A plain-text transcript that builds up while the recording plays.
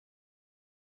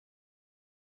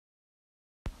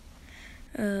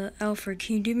Alfred,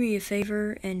 can you do me a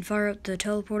favor and fire up the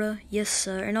teleporter? Yes,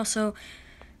 sir. And also,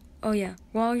 oh yeah,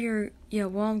 while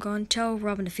I'm gone, tell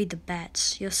Robin to feed the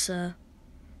bats. Yes, sir.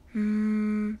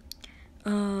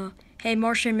 Hey,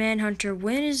 Martian Manhunter,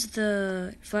 when is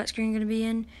the flat screen gonna be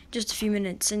in? Just a few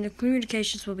minutes, and the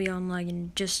communications will be online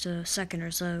in just a second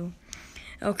or so.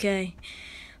 Okay,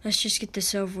 let's just get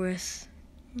this over with.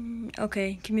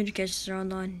 Okay, communications are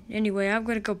online. Anyway, I'm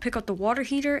gonna go pick up the water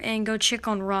heater and go check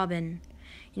on Robin.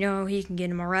 You know, he can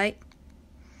get him, alright?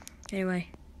 Anyway.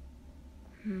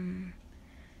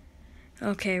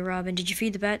 Okay, Robin, did you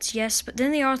feed the bats? Yes, but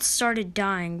then they all started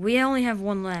dying. We only have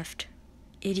one left.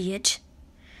 Idiot.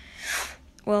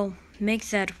 Well, make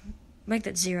that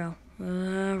 0.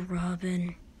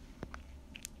 Robin.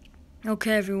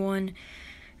 Okay, everyone.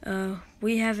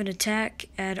 We have an attack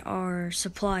at our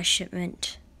supply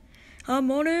shipment.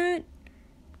 I'm on it.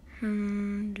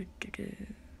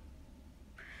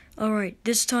 Alright,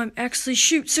 this time actually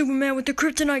shoot Superman with the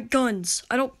kryptonite guns.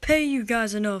 I don't pay you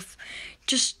guys enough.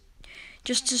 Just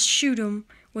to shoot him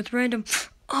with random...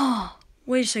 Oh,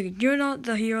 wait a second. You're not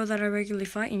the hero that I regularly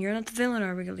fight, and you're not the villain I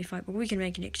regularly fight, but we can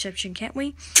make an exception, can't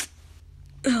we?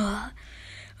 Don't...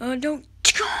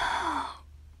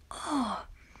 Oh.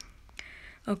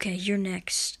 Okay, you're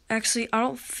next. Actually, I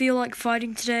don't feel like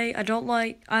fighting today. I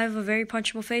have a very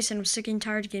punchable face, and I'm sick and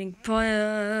tired of getting...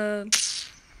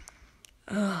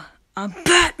 I'm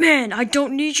Batman! I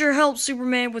don't need your help,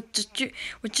 Superman, with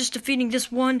just defeating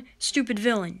this one stupid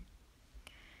villain.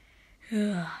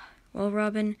 Well,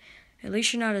 Robin, at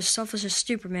least you're not as selfish as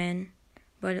Superman,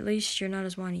 but at least you're not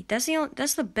as whiny. That's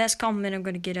the best compliment I'm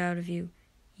going to get out of you.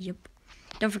 Yep.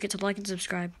 Don't forget to like and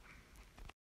subscribe.